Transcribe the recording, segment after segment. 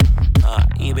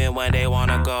when they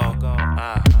wanna go,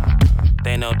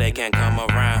 they know they can't come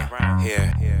around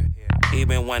here.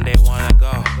 Even when they wanna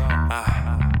go,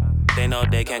 they know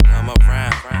they can't come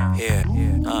around here.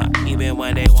 Even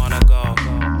when they wanna go,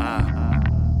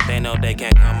 they know they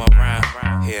can't come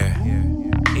around here.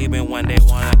 Even when they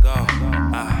wanna go,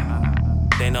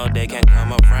 they know they can't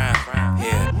come around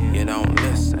here. You don't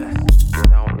listen. You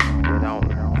don't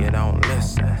listen. You don't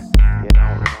listen.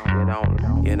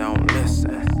 You don't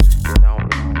listen.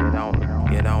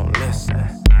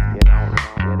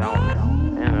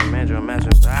 In a measure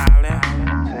violent.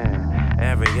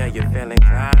 Every year you feel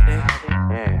excited.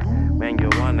 Yeah, man, you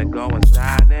wanna go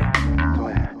inside it.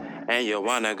 And you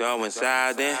wanna go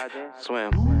inside it.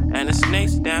 Swim. And the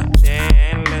snakes down there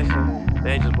ain't listen.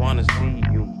 They just wanna see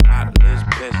you out of this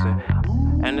pissin'.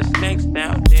 And the snakes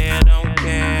down there don't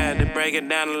care. They break it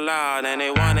down the law and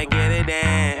they wanna get it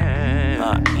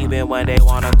in. Even when they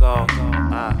wanna go,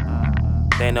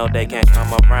 they know they can't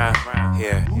come around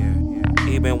here.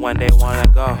 Even when they wanna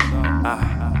go,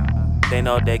 they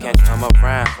know they can't come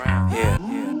around here.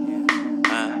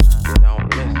 You don't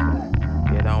listen.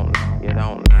 You don't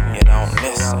listen. You don't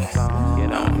listen. You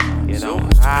don't listen.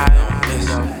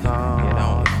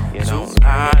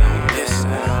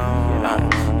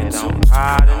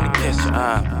 Hard in the kitchen,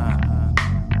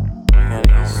 swinging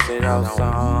these Cedo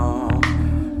songs,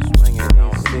 swinging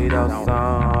these Cedo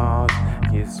songs,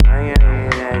 keep swinging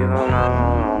these niggas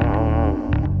along.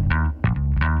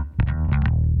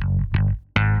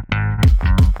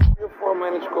 4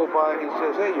 minutes go by, he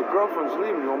says, "Hey, your girlfriend's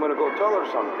leaving. You want me to go tell her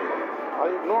something?" I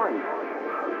ignore him.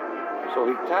 So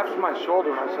he taps my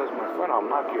shoulder and I says, "My friend, I'll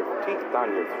knock your teeth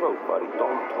down your throat, buddy.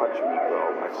 Don't touch me, bro."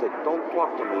 I said, "Don't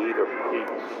talk to me either,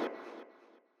 please."